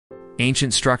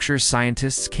Ancient structures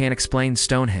scientists can't explain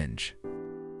Stonehenge.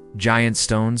 Giant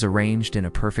stones arranged in a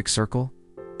perfect circle,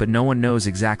 but no one knows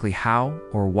exactly how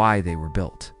or why they were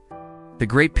built. The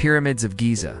Great Pyramids of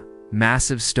Giza,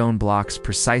 massive stone blocks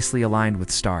precisely aligned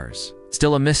with stars.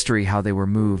 Still a mystery how they were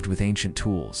moved with ancient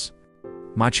tools.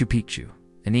 Machu Picchu,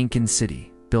 an Incan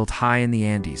city, built high in the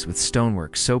Andes with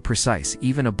stonework so precise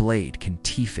even a blade can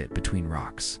teeth-fit between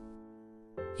rocks.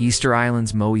 Easter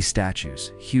Island's Moai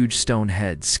statues, huge stone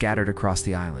heads scattered across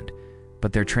the island,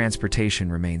 but their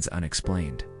transportation remains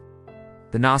unexplained.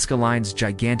 The Nazca Line's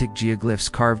gigantic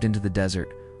geoglyphs carved into the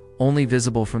desert, only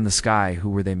visible from the sky.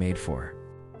 Who were they made for?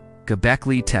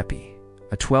 Göbekli Tepe,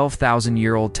 a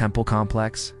 12,000-year-old temple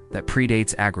complex that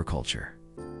predates agriculture.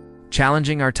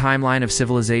 Challenging our timeline of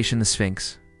civilization, the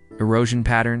Sphinx, erosion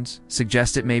patterns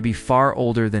suggest it may be far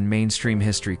older than mainstream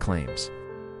history claims.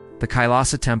 The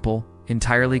Kailasa Temple,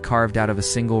 entirely carved out of a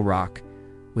single rock,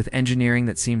 with engineering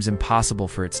that seems impossible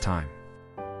for its time.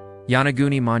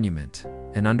 Yonaguni Monument,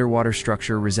 an underwater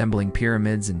structure resembling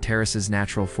pyramids and terraces,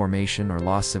 natural formation or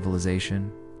lost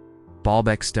civilization.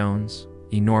 Baalbek stones,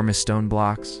 enormous stone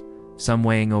blocks, some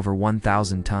weighing over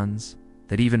 1,000 tons,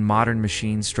 that even modern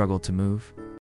machines struggle to move.